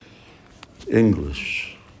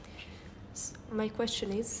English. My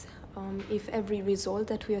question is, if every result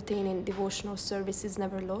that we attain in devotional service is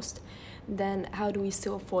never lost, then how do we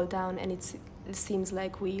still fall down and it seems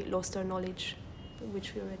like we lost our knowledge,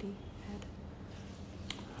 which we already had?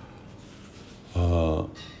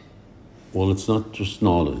 Well, it's not just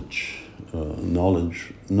knowledge.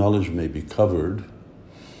 Knowledge may be covered.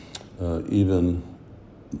 Even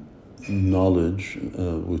knowledge,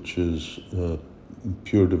 which is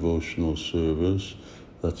pure devotional service,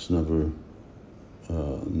 that's never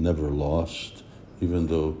lost, even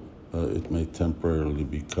though it may temporarily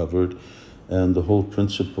be covered. And the whole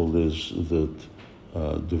principle is that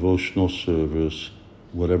devotional service,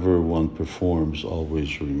 whatever one performs,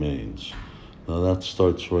 always remains. Now that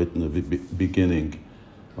starts right in the beginning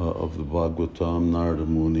of the Bhagavatam. Narada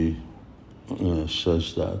Muni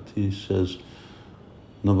says that. He says,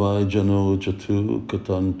 Navai jano jatu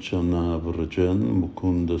katanchana vrajan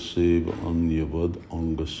mukunda seva anyavad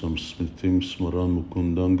anga samsmitim smaran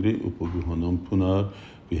mukundangri upaguhanam punar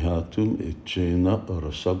vihatum ichena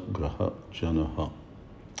rasagraha janaha.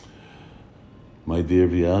 My dear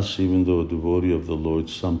Vyas, even though a devotee of the Lord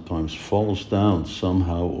sometimes falls down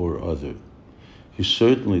somehow or other, he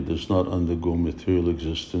certainly does not undergo material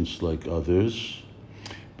existence like others,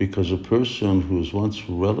 because a person who has once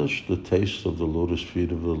relished the taste of the lotus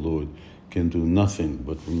feet of the Lord can do nothing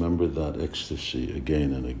but remember that ecstasy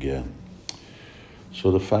again and again. So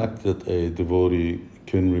the fact that a devotee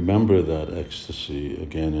can remember that ecstasy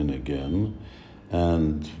again and again,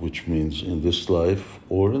 and which means in this life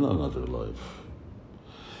or in another life,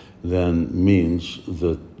 then means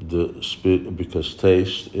that the spirit, because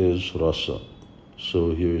taste is rasa.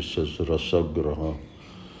 So here it says rasagraha.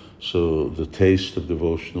 So the taste of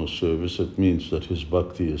devotional service, it means that his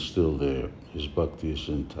bhakti is still there. His bhakti is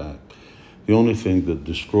intact. The only thing that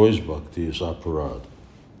destroys bhakti is aparad,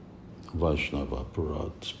 Vaishnava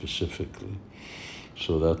aparad specifically.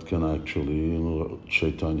 So that can actually,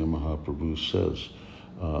 Chaitanya Mahaprabhu says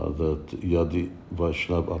that yadi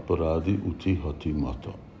Vaishnav aparadi uti hati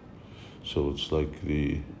mata. So it's like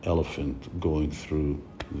the elephant going through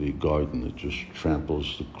the garden. It just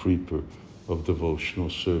tramples the creeper of devotional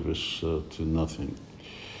service to nothing.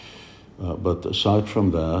 But aside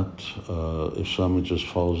from that, if someone just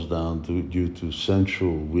falls down due to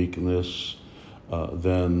sensual weakness,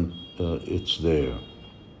 then it's there.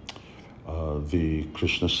 The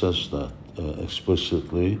Krishna says that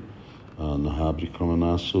explicitly.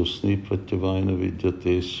 Nahabhikramanassosni pratyavayana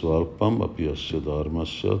vidyate svalpam apyasya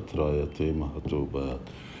dharmasya trayate mahatobayat.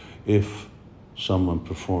 If someone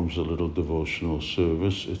performs a little devotional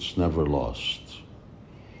service, it's never lost.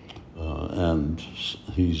 And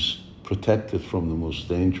he's protected from the most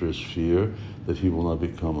dangerous fear, that he will not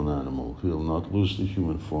become an animal. He will not lose the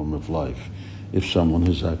human form of life if someone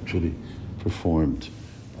has actually performed.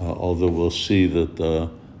 Although we'll see that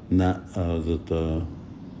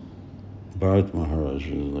Bharat Maharaj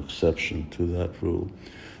is an exception to that rule.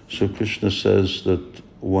 So Krishna says that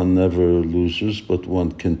one never loses, but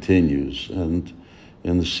one continues. And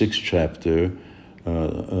in the 6th chapter,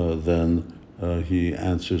 then he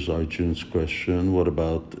answers Arjuna's question, what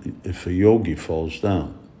about if a yogi falls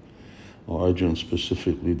down? Well, Arjuna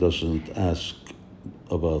specifically doesn't ask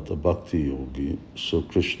about a bhakti yogi, so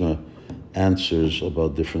Krishna answers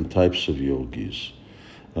about different types of yogis.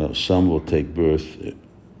 Some will take birth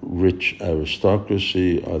rich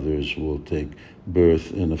aristocracy, others will take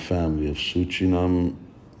birth in a family of Suchinam,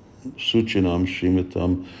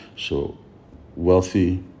 Shrimatam, so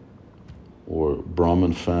wealthy or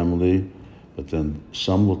Brahmin family, but then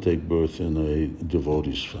some will take birth in a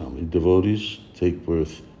devotee's family. Devotees take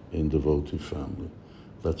birth in devotee family.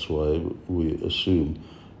 That's why we assume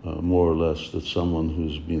more or less that someone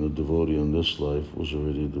who's been a devotee in this life was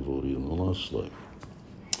already a devotee in the last life.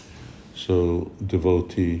 So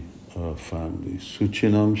devotee family.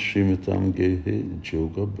 Suchinam Shrimatam Gehe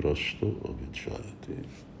Yoga Brashta Avichayate.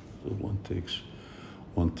 So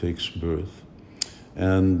one takes birth.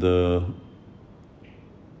 And the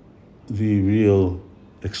real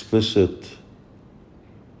explicit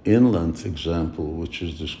in-length example, which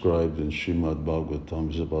is described in Srimad Bhagavatam,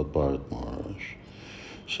 is about Bharat Maharaj.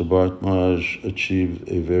 So Bharat Maharaj achieved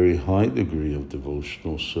a very high degree of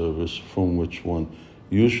devotional service from which one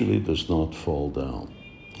usually does not fall down.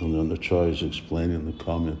 And then Acharyas explained in the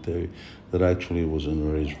commentary that actually it was an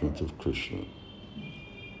arrangement of Krishna.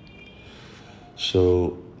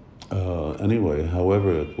 So anyway,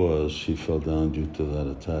 however it was, he fell down due to that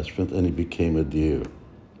attachment and he became a deer.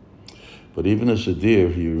 But even as a deer,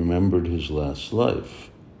 he remembered his last life,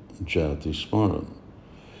 Jati Smaran,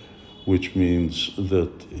 which means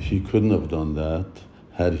that he couldn't have done that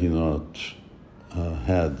had he not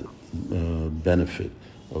had benefit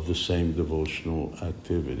of the same devotional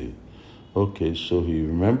activity. Okay, so he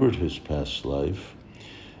remembered his past life,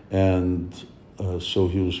 and so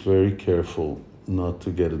he was very careful not to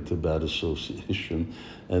get into bad association,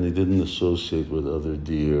 and he didn't associate with other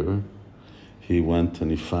deer. He went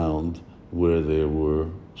and he found where there were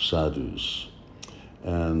sadhus.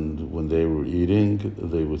 And when they were eating,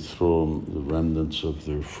 they would throw him the remnants of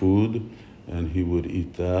their food, and he would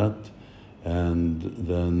eat that. And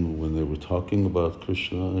then when they were talking about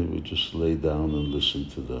Krishna, he would just lay down and listen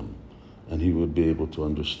to them, and he would be able to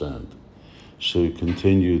understand. So he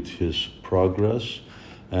continued his progress,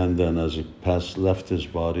 and then as he left his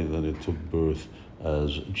body, then he took birth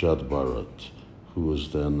as Jad Bharat, who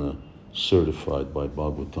was then certified by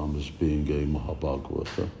Bhagavatam as being a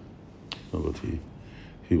Mahabhagavata. But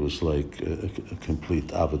he was like a complete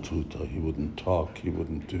avadhuta. He wouldn't talk. He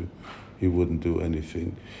wouldn't do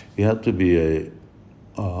anything. He had to be a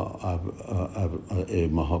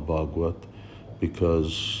Mahabhagavat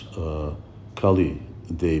because Kali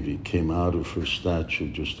Devi came out of her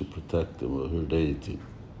statue just to protect him, her deity.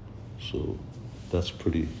 So that's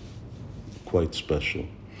quite special.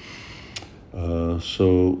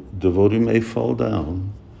 So devotee may fall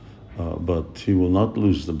down, but he will not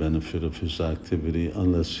lose the benefit of his activity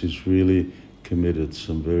unless he's really committed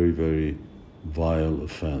some very, very vile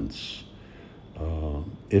offense.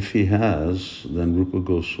 If he has, then Rupa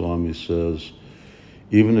Goswami says,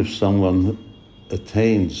 even if someone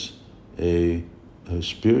attains a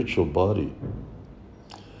spiritual body,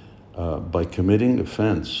 by committing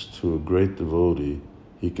offense to a great devotee,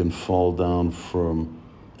 he can fall down from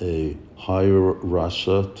a higher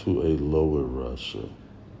rasa to a lower rasa.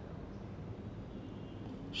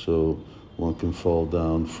 So one can fall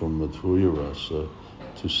down from Madhurya rasa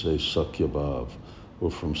to, say, Sakyabhav, or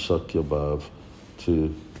from Sakyabhav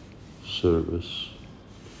to service.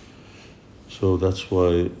 So that's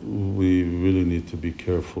why we really need to be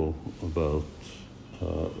careful about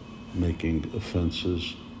making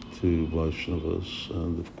offenses to Vaishnavas,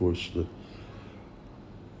 and of course the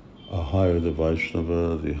higher the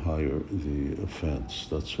Vaishnava, the higher the offense.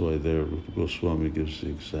 That's why there Goswami gives the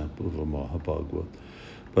example of a Mahabhagavat.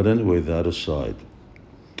 But anyway, that aside,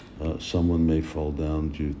 someone may fall down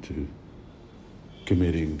due to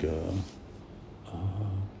committing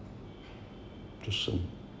just some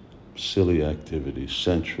silly activity,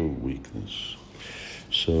 sensual weakness.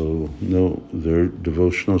 So no, their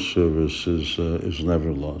devotional service is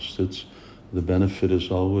never lost. The benefit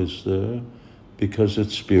is always there because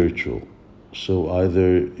it's spiritual. So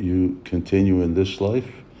either you continue in this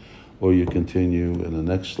life, or you continue in the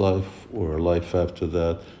next life, or a life after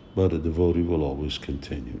that, but a devotee will always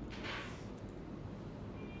continue.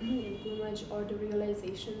 In Gurmaj, are the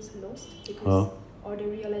realizations lost? Because are the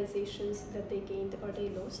realizations that they gained, are they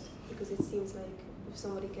lost? Because it seems like if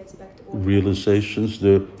somebody gets back to order. Realizations,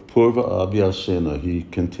 the Purva Abhyasena, he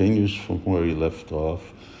continues from where he left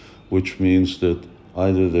off, which means that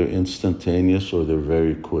either they're instantaneous or they're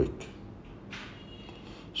very quick.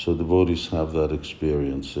 So devotees have that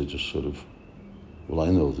experience. They just sort of, well,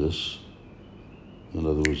 I know this. In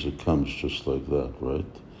other words, it comes just like that, right?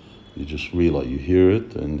 You just realize, you hear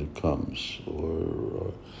it and it comes.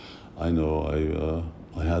 Or I know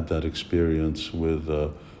I had that experience with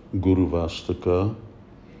Guru Vastaka.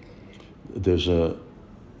 There's a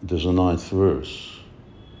ninth verse,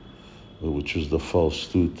 which is the false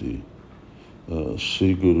stuti.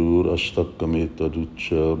 Sri Guru Ashtakameta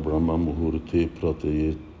Ducha Brahma Muhurte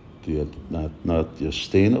Pratayeti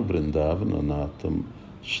Natyastena Vrindavana Natam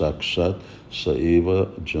Sakshat Saeva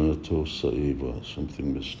Janato Saeva.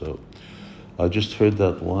 Something missed out. I just heard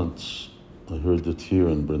that once. I heard it here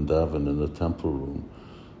in Vrindavan in the temple room.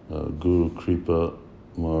 Guru Kripa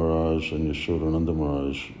Maharaj and Yashodananda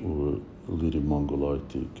Maharaj were leading Mongol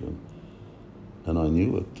Artik, and I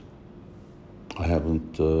knew it. I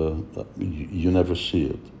haven't, you never see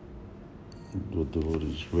it. The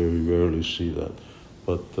devotees very rarely see that,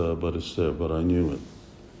 but it's there, but I knew it.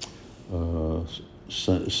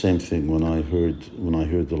 Same thing when I heard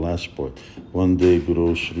the last part. One day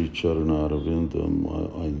Guru Sri Charanaravindam,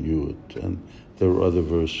 I knew it. And there were other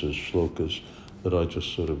verses, shlokas, that I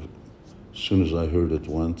just sort of, as soon as I heard it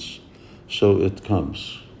once, so it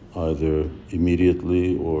comes, either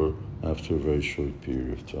immediately or after a very short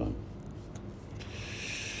period of time.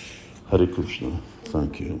 Hare Krishna.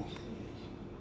 Thank you.